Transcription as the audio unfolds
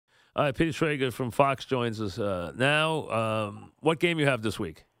All right, Peter Schrager from Fox joins us now. What game you have this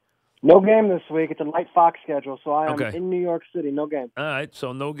week? No game this week. It's a light Fox schedule, so I am Okay. in New York City. No game. All right,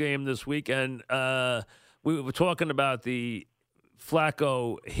 so no game this week. And we were talking about the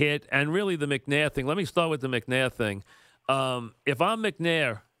Flacco hit and really the McNair thing. Let me start with the McNair thing. If I'm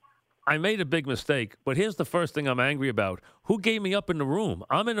McNair, I made a big mistake, but here's the first thing I'm angry about. Who gave me up in the room?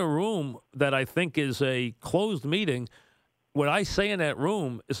 I'm in a room that I think is a closed meeting. What I say in that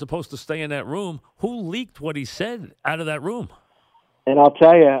room is supposed to stay in that room. Who leaked what he said out of that room? And I'll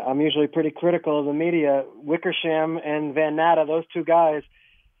tell you, I'm usually pretty critical of the media. Wickersham and Van Natta, those two guys,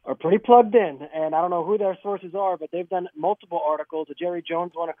 are pretty plugged in. And I don't know who their sources are, but they've done multiple articles. The Jerry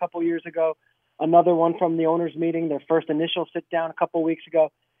Jones one a couple years ago, another one from the owners' meeting, their first initial sit-down a couple weeks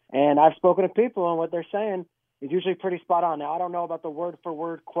ago. And I've spoken to people, and what they're saying is usually pretty spot on. Now, I don't know about the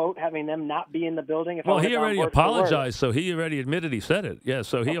word-for-word quote, having them not be in the building. Well, he already apologized, so he already admitted he said it. Yeah,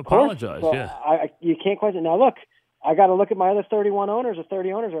 so he apologized, so yeah. You can't question. Now, look, I got to look at my other 31 owners or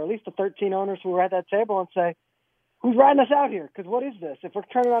 30 owners, or at least the 13 owners who were at that table and say, who's riding us out here? Because what is this? If we're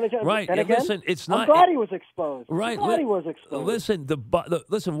turning on each other, right? And again, listen, it's not. I'm glad he was exposed. Right? I'm glad he was exposed. Listen,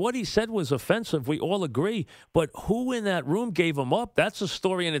 listen. What he said was offensive. We all agree. But who in that room gave him up? That's a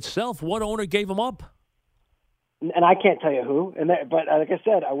story in itself. What owner gave him up? And I can't tell you who. But like I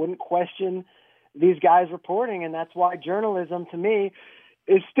said, I wouldn't question these guys reporting, and that's why journalism to me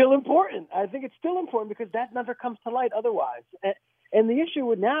is still important. I think it's still important because that never comes to light otherwise. And the issue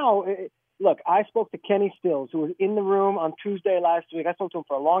with now. Look, I spoke to Kenny Stills, who was in the room on Tuesday last week. I spoke to him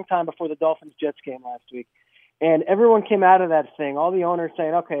for a long time before the Dolphins-Jets game last week. And everyone came out of that thing, all the owners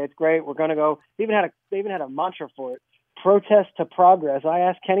saying, okay, it's great, we're going to go. They even had a mantra for it, protest to progress. I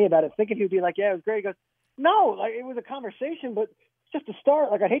asked Kenny about it, thinking he'd be like, yeah, it was great. He goes, no, like it was a conversation, but it's just a start.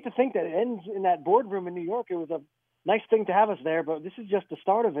 Like, I'd hate to think that it ends in that boardroom in New York. It was a nice thing to have us there, but this is just the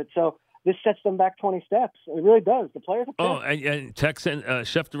start of it. So this sets them back 20 steps. It really does. The players are pissed. And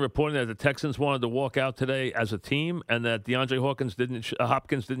Schefter reporting that the Texans wanted to walk out today as a team and that DeAndre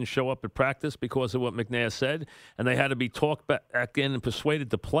Hopkins didn't show up at practice because of what McNair said, and they had to be talked back in and persuaded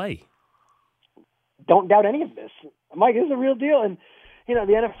to play. Don't doubt any of this. Mike, this is a real deal. And, the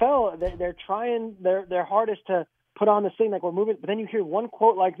NFL, they're trying their hardest to put on this thing like we're moving, but then you hear one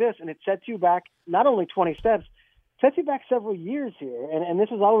quote like this, and it sets you back not only 20 steps, sets you back several years here. And this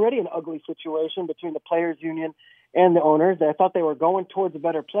is already an ugly situation between the players' union and the owners. I thought they were going towards a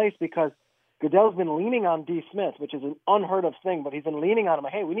better place because Goodell's been leaning on D. Smith, which is an unheard of thing, but he's been leaning on him.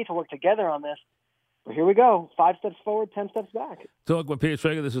 Hey, we need to work together on this. But here we go. 5 steps forward, 10 steps back. Talk with Peter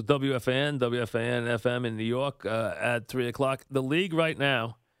Schrager. This is WFAN FM in New York at 3 o'clock. The league right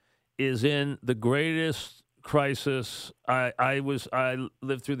now is in the greatest crisis. I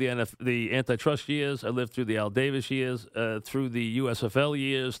lived through the antitrust years. I lived through the Al Davis years, through the USFL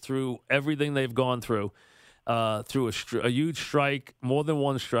years, through everything they've gone through a huge strike, more than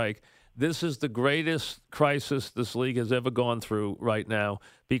one strike. This is the greatest crisis this league has ever gone through right now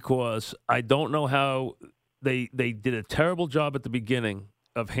because I don't know how they did a terrible job at the beginning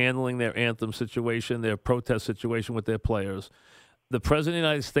of handling their anthem situation, their protest situation with their players. The President of the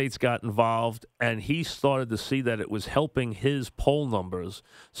United States got involved, and he started to see that it was helping his poll numbers,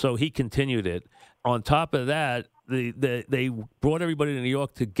 so he continued it. On top of that, they brought everybody to New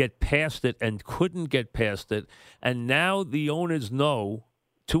York to get past it and couldn't get past it, and now the owners know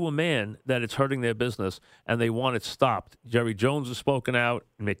to a man that it's hurting their business, and they want it stopped. Jerry Jones has spoken out.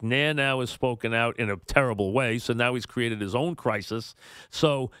 McNair now has spoken out in a terrible way, so now he's created his own crisis.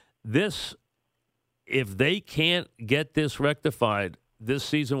 So this... If they can't get this rectified, this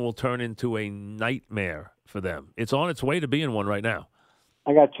season will turn into a nightmare for them. It's on its way to being one right now.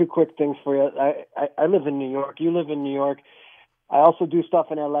 I got two quick things for you. I live in New York. You live in New York. I also do stuff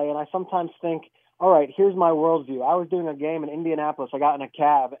in L.A., and I sometimes think, all right, here's my worldview. I was doing a game in Indianapolis. I got in a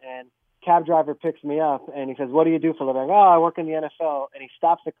cab, and cab driver picks me up, and he says, what do you do for a living? I work in the NFL. And he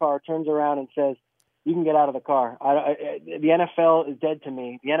stops the car, turns around, and says, you can get out of the car. The NFL is dead to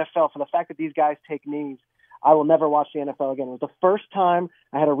me. The NFL, for the fact that these guys take knees, I will never watch the NFL again. It was the first time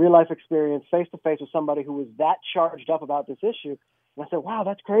I had a real-life experience face-to-face with somebody who was that charged up about this issue. And I said, wow,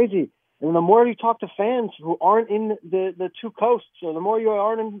 that's crazy. And the more you talk to fans who aren't in the two coasts, or the more you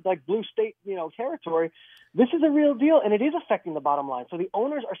aren't in, like, blue state territory, this is a real deal, and it is affecting the bottom line. So the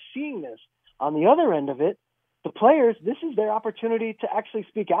owners are seeing this. On the other end of it, the players, this is their opportunity to actually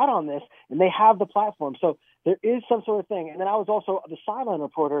speak out on this, and they have the platform. So there is some sort of thing. And then I was also the sideline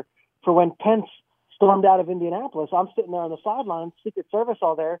reporter for when Pence stormed out of Indianapolis. I'm sitting there on the sideline, Secret Service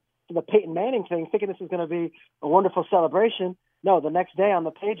all there, for the Peyton Manning thing, thinking this was going to be a wonderful celebration. No, the next day on the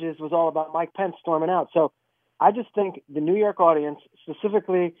pages was all about Mike Pence storming out. So I just think the New York audience,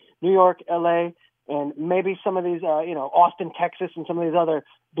 specifically New York, L.A., and maybe some of these, Austin, Texas, and some of these other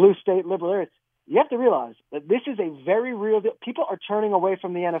blue state liberal areas, you have to realize that this is a very real deal. People are turning away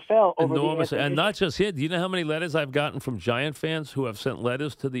from the NFL over enormous, the and not just here. Do you know how many letters I've gotten from Giant fans who have sent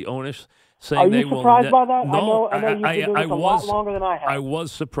letters to the owners saying Are they you will? surprised by that? No, I know you've been doing this a lot longer than I have. I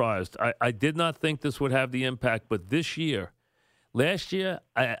was surprised. I did not think this would have the impact, but this year, last year,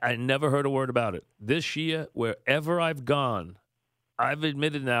 I never heard a word about it. This year, wherever I've gone, I've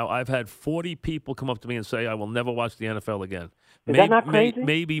admitted now I've had 40 people come up to me and say I will never watch the NFL again. Is that not crazy?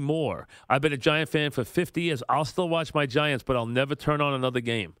 Maybe more. I've been a Giant fan for 50 years. I'll still watch my Giants, but I'll never turn on another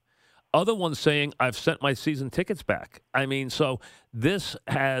game. Other ones saying I've sent my season tickets back. I mean, so this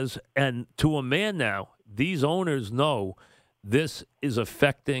has, and to a man now, these owners know this is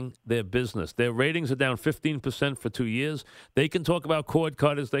affecting their business. Their ratings are down 15% for 2 years. They can talk about cord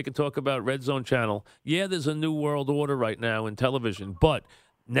cutters. They can talk about Red Zone Channel. Yeah, there's a new world order right now in television, but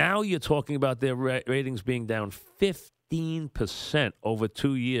now you're talking about their ratings being down 15% over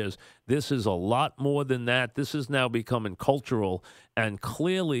 2 years. This is a lot more than that. This is now becoming cultural, and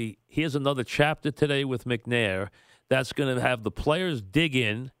clearly, here's another chapter today with McNair that's going to have the players dig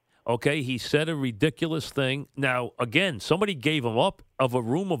in. Okay, he said a ridiculous thing. Now, again, somebody gave him up. Of a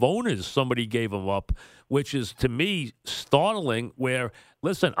room of owners, somebody gave him up, which is, to me, startling, where,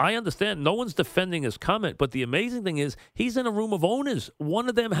 listen, I understand no one's defending his comment, but the amazing thing is he's in a room of owners. One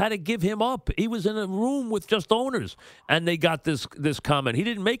of them had to give him up. He was in a room with just owners, and they got this comment. He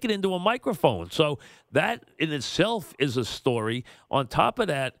didn't make it into a microphone. So that in itself is a story. On top of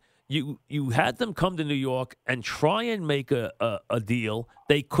that, You had them come to New York and try and make a deal.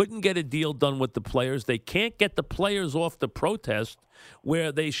 They couldn't get a deal done with the players. They can't get the players off the protest,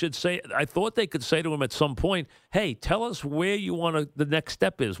 where they should say, I thought they could say to him at some point, hey, tell us where you want the next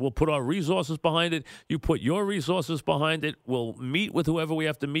step is. We'll put our resources behind it. You put your resources behind it. We'll meet with whoever we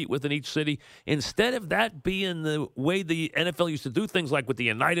have to meet with in each city. Instead of that being the way the NFL used to do things, like with the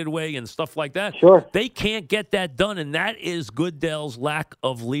United Way and stuff like that, sure, they can't get that done, and that is Goodell's lack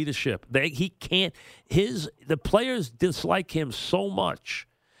of leadership. He can't. The players dislike him so much.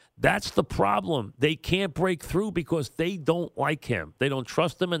 That's the problem. They can't break through because they don't like him. They don't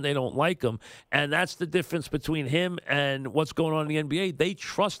trust him, and they don't like him. And that's the difference between him and what's going on in the NBA. They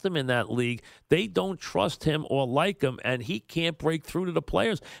trust him in that league. They don't trust him or like him, and he can't break through to the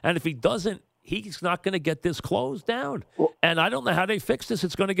players. And if he doesn't, he's not going to get this closed down. Well, and I don't know how they fix this.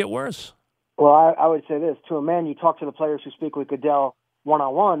 It's going to get worse. Well, I would say this. To a man, you talk to the players who speak with Goodell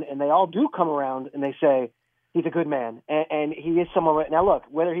one-on-one, and they all do come around and they say, he's a good man, and he is someone. Now, look,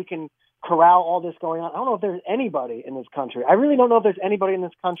 whether he can corral all this going on, I don't know if there's anybody in this country. I really don't know if there's anybody in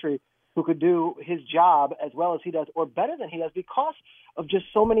this country who could do his job as well as he does, or better than he does, because of just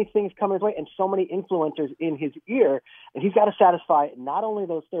so many things coming his way and so many influencers in his ear. And he's got to satisfy not only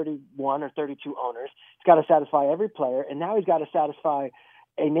those 31 or 32 owners, he's got to satisfy every player, and now he's got to satisfy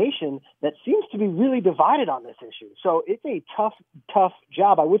a nation that seems to be really divided on this issue. So it's a tough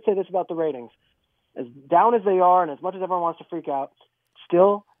job. I would say this about the ratings. As down as they are, and as much as everyone wants to freak out,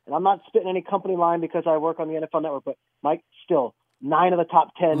 still, and I'm not spitting any company line because I work on the NFL Network, but Mike, still, 9 of the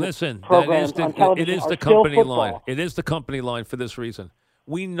top 10 programs on television it is the company line. It is the company line for this reason.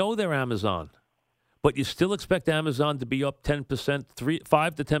 We know they're Amazon, but you still expect Amazon to be up 10%,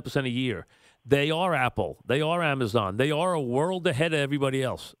 5 to 10% a year. They are Apple. They are Amazon. They are a world ahead of everybody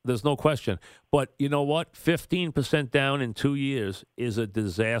else. There's no question. But you know what? 15% down in 2 years is a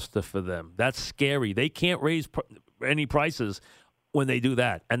disaster for them. That's scary. They can't raise any prices when they do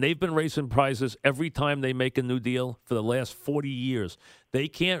that. And they've been raising prices every time they make a new deal for the last 40 years. They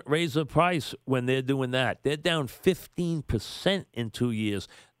can't raise the price when they're doing that. They're down 15% in 2 years.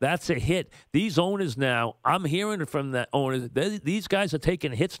 That's a hit. These owners now, I'm hearing it from the owners, these guys are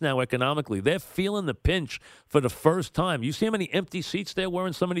taking hits now economically. They're feeling the pinch for the first time. You see how many empty seats there were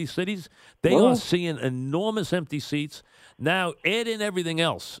in some of these cities? They are seeing enormous empty seats. Now, add in everything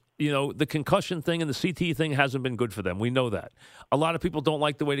else. You know, the concussion thing and the CTE thing hasn't been good for them. We know that. A lot of people don't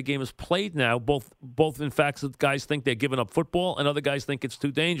like the way the game is played now. Both in fact, guys think they're giving up football, and other guys think it's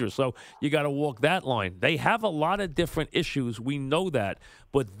too dangerous. So you got to walk that line. They have a lot of different issues. We know that.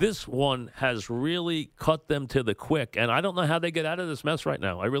 But this one has really cut them to the quick. And I don't know how they get out of this mess right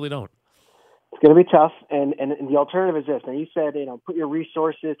now. I really don't. It's going to be tough. And the alternative is this. Now, you said, put your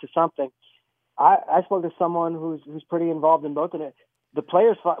resources to something. I spoke to someone who's pretty involved in both of it. The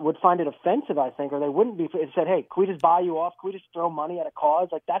players would find it offensive, I think, or they wouldn't be. It said, hey, can we just buy you off? Can we just throw money at a cause?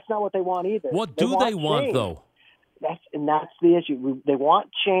 Like, that's not what they want either. What do they want, though? That's the issue. They want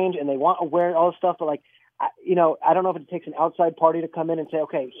change, and they want awareness, all this stuff, but, like, I don't know if it takes an outside party to come in and say,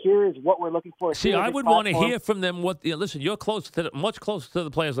 okay, here is what we're looking for. See, I would want to hear from them listen, you're much closer to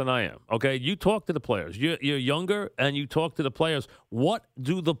the players than I am, okay? You talk to the players. You're younger, and you talk to the players. What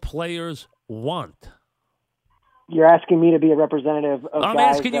do the players want? You're asking me to be a representative of I'm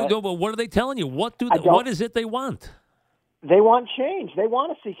guys asking you, but what are they telling you? What is it they want? They want change. They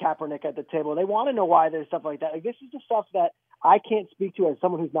want to see Kaepernick at the table. They want to know why there's stuff like that. Like, this is the stuff that I can't speak to as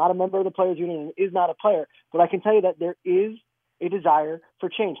someone who's not a member of the Players Union and is not a player. But I can tell you that there is a desire for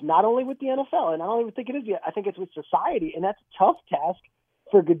change, not only with the NFL, and I don't even think it is yet. I think it's with society, and that's a tough task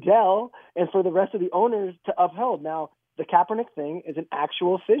for Goodell and for the rest of the owners to uphold. Now, the Kaepernick thing is an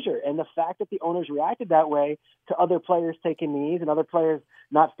actual fissure, and the fact that the owners reacted that way to other players taking knees and other players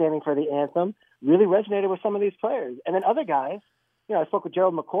not standing for the anthem really resonated with some of these players. And then other guys, I spoke with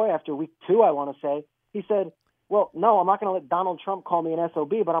Gerald McCoy after week 2, I want to say. He said, well, no, I'm not going to let Donald Trump call me an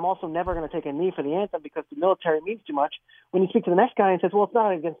SOB, but I'm also never going to take a knee for the anthem because the military means too much. When you speak to the next guy and says, well, it's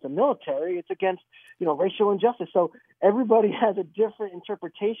not against the military, it's against, racial injustice. So everybody has a different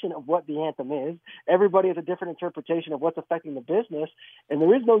interpretation of what the anthem is. Everybody has a different interpretation of what's affecting the business. And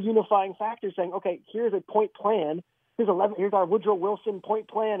there is no unifying factor saying, okay, here's a point plan. Here's our Woodrow Wilson point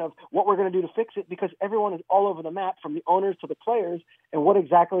plan of what we're going to do to fix it, because everyone is all over the map, from the owners to the players, and what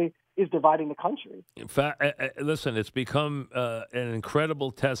exactly is dividing the country. In fact, listen, it's become an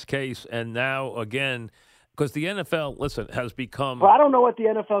incredible test case, and now again, because the NFL, has become. But I don't know what the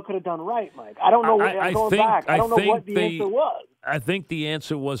NFL could have done right, Mike. I don't know. I don't know what the answer was. I think the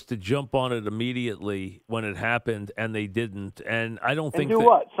answer was to jump on it immediately when it happened, and they didn't. And I don't think. And do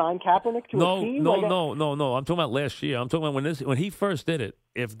what? Sign Kaepernick to a team? No. I'm talking about last year. I'm talking about when he first did it.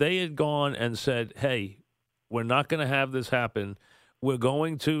 If they had gone and said, "Hey, we're not going to have this happen. We're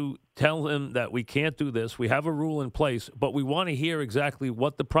going to tell him that we can't do this. We have a rule in place, but we want to hear exactly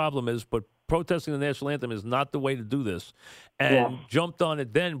what the problem is. But protesting the national anthem is not the way to do this," and jumped on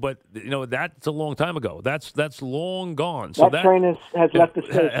it then. But that's a long time ago. That's long gone. So that train has left the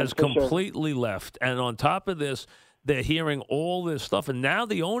station. Has completely left. And on top of this, they're hearing all this stuff, and now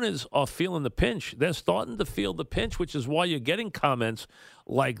the owners are feeling the pinch. They're starting to feel the pinch, which is why you're getting comments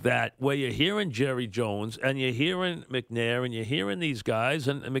like that, where you're hearing Jerry Jones and you're hearing McNair and you're hearing these guys.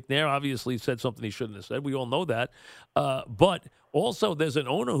 And McNair obviously said something he shouldn't have said. We all know that. But also there's an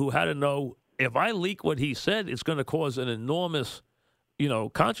owner who had to know, if I leak what he said, it's going to cause an enormous,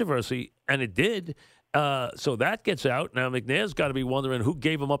 controversy, and it did. So that gets out. Now, McNair's got to be wondering who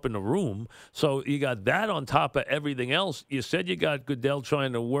gave him up in the room. So you got that on top of everything else. You said you got Goodell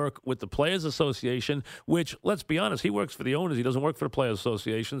trying to work with the Players Association, which, let's be honest, he works for the owners. He doesn't work for the Players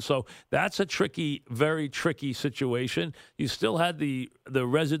Association. So that's a tricky, very tricky situation. You still had the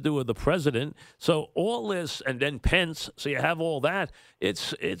residue of the president. So all this, and then Pence, so you have all that.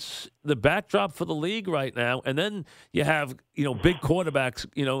 It's the backdrop for the league right now. And then you have, big quarterbacks.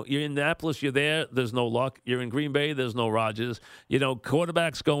 You're in Indianapolis, you're there, there's no luck. You're in Green Bay, there's no Rodgers.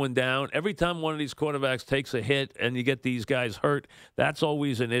 Quarterbacks going down. Every time one of these quarterbacks takes a hit and you get these guys hurt, that's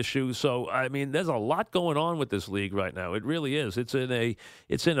always an issue. So, there's a lot going on with this league right now. It really is. It's in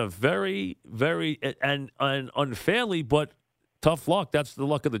a very, very, and unfairly, but tough luck. That's the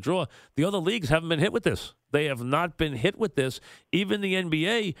luck of the draw. The other leagues haven't been hit with this. They have not been hit with this. Even the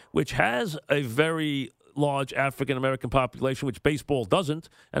NBA, which has a very large African-American population, which baseball doesn't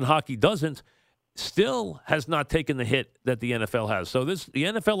and hockey doesn't, still has not taken the hit that the NFL has. So the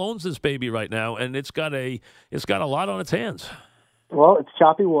NFL owns this baby right now, and it's got a lot on its hands. Well, it's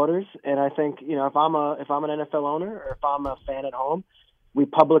choppy waters, and I think if I'm an NFL owner or if I'm a fan at home, we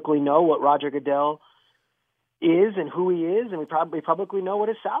publicly know what Roger Goodell is and who he is, and we probably publicly know what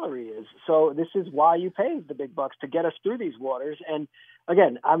his salary is. So this is why you pay the big bucks, to get us through these waters. And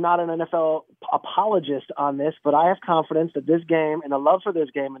again, I'm not an NFL apologist on this, but I have confidence that this game and the love for this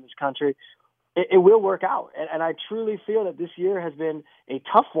game in this country, it will work out. And I truly feel that this year has been a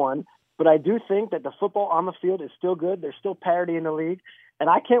tough one, but I do think that the football on the field is still good. There's still parity in the league, and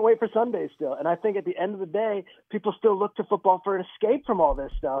I can't wait for Sunday still. And I think at the end of the day, people still look to football for an escape from all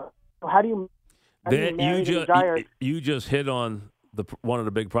this stuff. So how do you you just hit on one of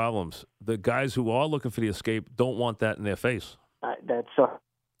the big problems. The guys who are looking for the escape don't want that in their face. That's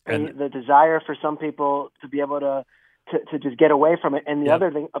and the desire for some people to be able to just get away from it, and the other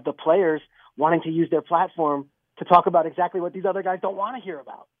thing of the players wanting to use their platform to talk about exactly what these other guys don't want to hear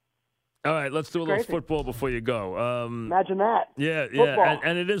about. All right, let's do a little football before you go. Imagine that. Yeah, football.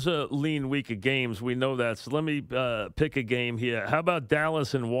 And it is a lean week of games. We know that. So let me pick a game here. How about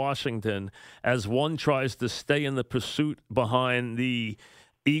Dallas and Washington as one tries to stay in the pursuit behind the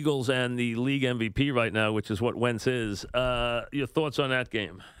Eagles and the league MVP right now, which is what Wentz is. Your thoughts on that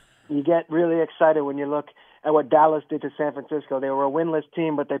game? You get really excited when you look at what Dallas did to San Francisco. They were a winless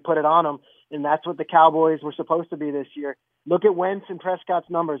team, but they put it on them, and that's what the Cowboys were supposed to be this year. Look at Wentz and Prescott's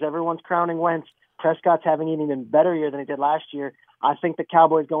numbers. Everyone's crowning Wentz. Prescott's having an even better year than he did last year. I think the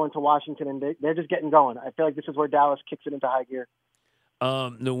Cowboys go into Washington, and they're just getting going. I feel like this is where Dallas kicks it into high gear.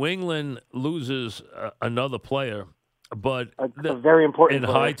 New England loses another player, but a very important in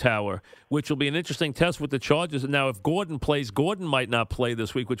Hightower, which will be an interesting test with the Chargers. Now, if Gordon plays, Gordon might not play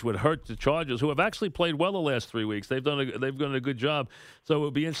this week, which would hurt the Chargers, who have actually played well the last 3 weeks. They've done a good job. So it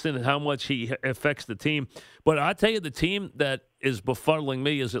will be interesting how much he affects the team. But I tell you, the team that is befuddling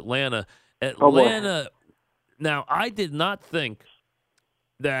me is Atlanta. Now, I did not think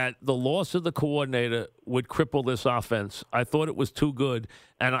that the loss of the coordinator would cripple this offense. I thought it was too good,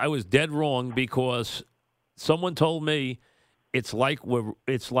 and I was dead wrong because someone told me it's like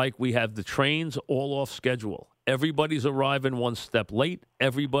we have the trains all off schedule. Everybody's arriving one step late.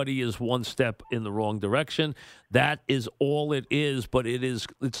 Everybody is one step in the wrong direction. That is all it is, but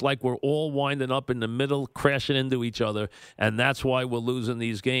it's like we're all winding up in the middle, crashing into each other, and that's why we're losing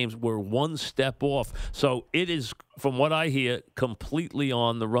these games. We're one step off. So it is, from what I hear, completely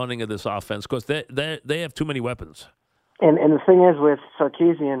on the running of this offense because they have too many weapons. And the thing is with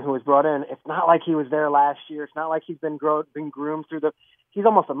Sarkisian, who was brought in, it's not like he was there last year. It's not like he's been groomed through he's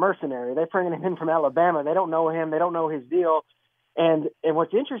almost a mercenary. They're bringing him in from Alabama. They don't know him. They don't know his deal. And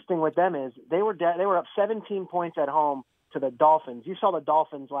what's interesting with them is they were up 17 points at home to the Dolphins. You saw the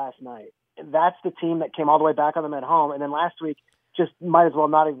Dolphins last night. And that's the team that came all the way back on them at home. And then last week just might as well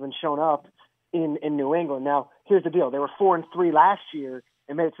not have even shown up in New England. Now, here's the deal. They were 4-3 last year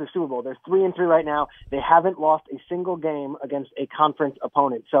and made it to the Super Bowl. They're 3-3 right now. They haven't lost a single game against a conference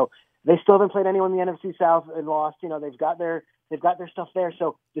opponent. So they still haven't played anyone in the NFC South and lost. You know, they've got their stuff there.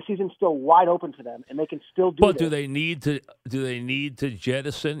 So the season's still wide open for them, and they can still do. But do they need to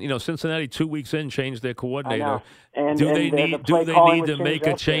jettison? You know, Cincinnati 2 weeks in changed their coordinator. Do they need to make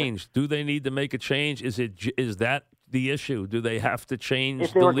a change? Do they need to make a change? Is that the issue? Do they have to change?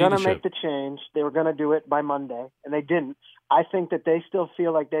 If they were going to make the change, they were going to do it by Monday, and they didn't. I think that they still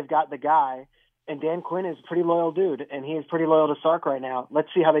feel like they've got the guy, and Dan Quinn is a pretty loyal dude, and he is pretty loyal to Sark right now. Let's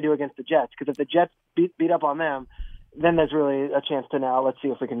see how they do against the Jets, because if the Jets beat up on them, then there's really a chance to now. Let's see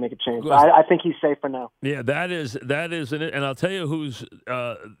if we can make a change. But I think he's safe for now. Yeah, that is it. And I'll tell you who's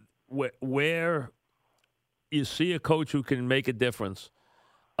where you see a coach who can make a difference.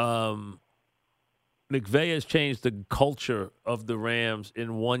 McVay has changed the culture of the Rams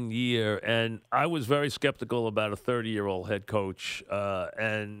in 1 year, and I was very skeptical about a 30-year-old head coach.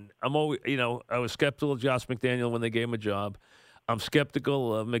 And I'm always, I was skeptical of Josh McDaniel when they gave him a job. I'm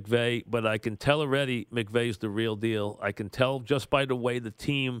skeptical of McVay, but I can tell already McVay's the real deal. I can tell just by the way the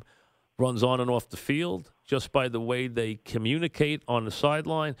team runs on and off the field, just by the way they communicate on the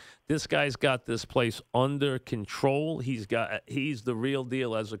sideline. This guy's got this place under control. He's the real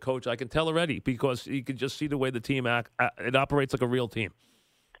deal as a coach. I can tell already because you can just see the way the team it operates like a real team.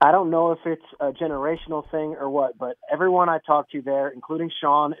 I don't know if it's a generational thing or what, but everyone I talked to there, including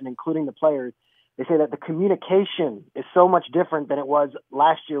Sean and including the players, they say that the communication is so much different than it was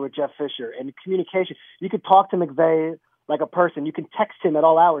last year with Jeff Fisher. And communication, you could talk to McVay like a person. You can text him at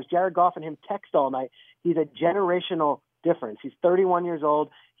all hours. Jared Goff and him text all night. He's a generational difference. He's 31 years old.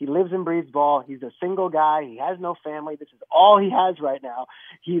 He lives and breathes ball. He's a single guy. He has no family. This is all he has right now.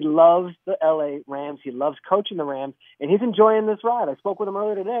 He loves the L.A. Rams. He loves coaching the Rams, and he's enjoying this ride. I spoke with him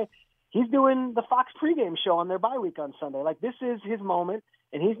earlier today. He's doing the Fox pregame show on their bye week on Sunday. Like, this is his moment,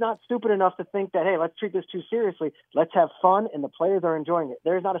 and he's not stupid enough to think that, hey, let's treat this too seriously. Let's have fun, and the players are enjoying it.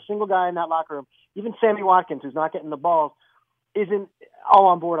 There's not a single guy in that locker room, even Sammy Watkins, who's not getting the balls, isn't all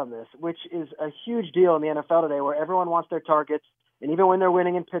on board on this, which is a huge deal in the NFL today where everyone wants their targets. And even when they're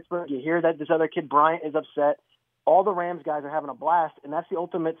winning in Pittsburgh, you hear that this other kid, Bryant, is upset. All the Rams guys are having a blast, and that's the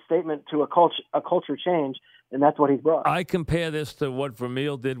ultimate statement to a culture change, and that's what he's brought. I compare this to what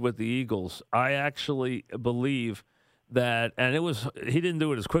Vermeil did with the Eagles. I actually believe that, and he didn't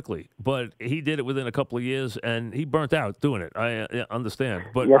do it as quickly, but he did it within a couple of years, and he burnt out doing it. I understand.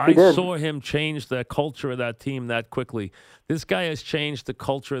 But yes, I saw him change the culture of that team that quickly. This guy has changed the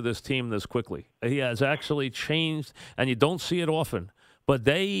culture of this team this quickly. He has actually changed, and you don't see it often. But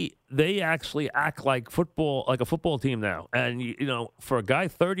they actually act like a football team now. And, for a guy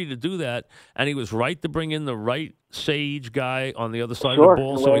 30 to do that, and he was right to bring in the right sage guy on the other side of the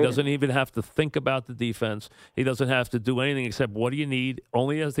ball, so he doesn't even have to think about the defense. He doesn't have to do anything except what do you need.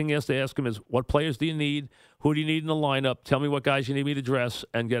 Only other thing he has to ask him is what players do you need? Who do you need in the lineup? Tell me what guys you need me to dress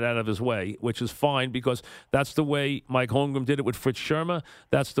and get out of his way, which is fine because that's the way Mike Holmgren did it with Fritz Shermer.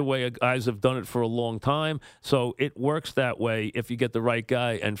 That's the way guys have done it for a long time. So it works that way if you get the right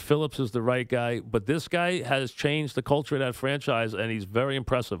guy. And Philly Phillips is the right guy, but this guy has changed the culture of that franchise, and he's very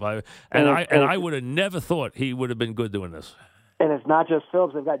impressive. I would have never thought he would have been good doing this. And it's not just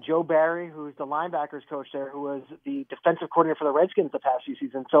Phillips. They've got Joe Barry, who's the linebackers coach there, who was the defensive coordinator for the Redskins the past few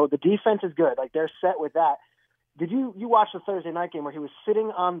seasons. So the defense is good. Like, they're set with that. Did you watch the Thursday night game where he was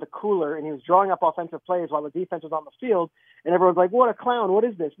sitting on the cooler and he was drawing up offensive plays while the defense was on the field, and everyone's like, what a clown, what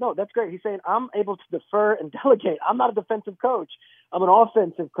is this? No, that's great. He's saying, I'm able to defer and delegate. I'm not a defensive coach. I'm an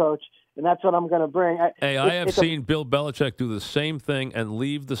offensive coach, and that's what I'm going to bring. I have seen Bill Belichick do the same thing and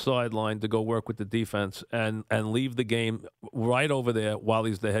leave the sideline to go work with the defense and leave the game right over there while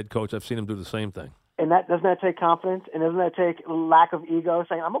he's the head coach. I've seen him do the same thing. And doesn't that take confidence? And doesn't that take lack of ego,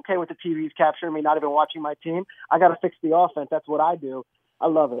 saying, I'm okay with the TVs capturing me, not even watching my team. I got to fix the offense. That's what I do. I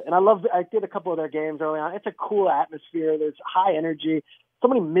love it. And I did a couple of their games early on. It's a cool atmosphere. There's high energy. So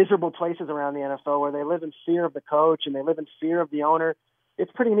many miserable places around the NFL where they live in fear of the coach and they live in fear of the owner.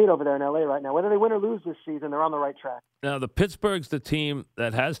 It's pretty neat over there in L.A. right now. Whether they win or lose this season, they're on the right track. Now, the Pittsburgh's the team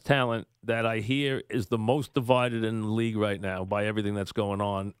that has talent that I hear is the most divided in the league right now by everything that's going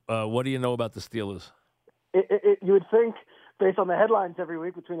on. What do you know about the Steelers? You would think, based on the headlines every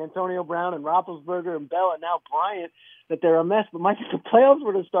week between Antonio Brown and Roethlisberger and Bell and now Bryant, that they're a mess. But Mike, if the playoffs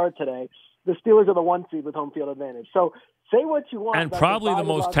were to start today, the Steelers are the 1 seed with home field advantage. So say what you want. And probably the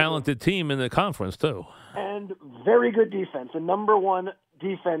most talented team in the conference, too. And very good defense, the number 1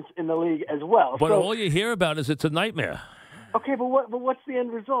 defense in the league as well. But all you hear about is it's a nightmare. Okay, but what's the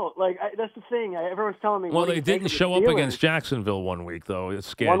end result? Like, that's the thing. Everyone's telling me. Well, they didn't show up against Jacksonville 1 week, though. It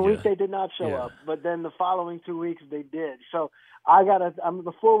scared you. 1 week they did not show up, but then the following 2 weeks they did. So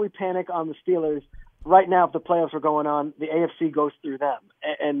before we panic on the Steelers, right now, if the playoffs are going on, the AFC goes through them,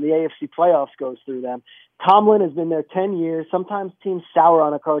 and the AFC playoffs goes through them. Tomlin has been there 10 years. Sometimes teams sour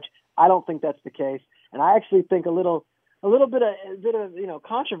on a coach. I don't think that's the case, and I actually think a little bit of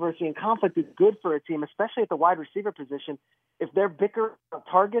controversy and conflict is good for a team, especially at the wide receiver position. If they're bicker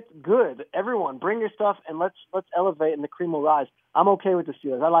targets, good. Everyone, bring your stuff and let's elevate, and the cream will rise. I'm okay with the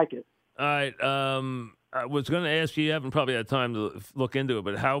Steelers. I like it. All right. I was going to ask you. You haven't probably had time to look into it,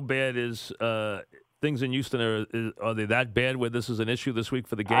 but how bad is things in Houston? Are they that bad where this is an issue this week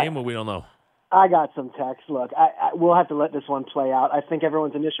for the game, or we don't know? I got some texts. Look, we'll have to let this one play out. I think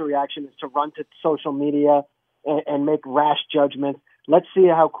everyone's initial reaction is to run to social media and make rash judgments. Let's see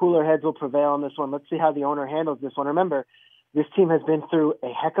how cooler heads will prevail on this one. Let's see how the owner handles this one. Remember, this team has been through a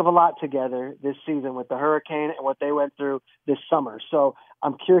heck of a lot together this season with the hurricane and what they went through this summer. So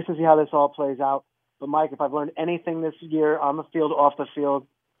I'm curious to see how this all plays out. But, Mike, if I've learned anything this year on the field, off the field,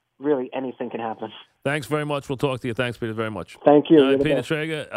 really anything can happen. Thanks very much. We'll talk to you. Thanks, Peter, very much. Thank you. Peter Schrager.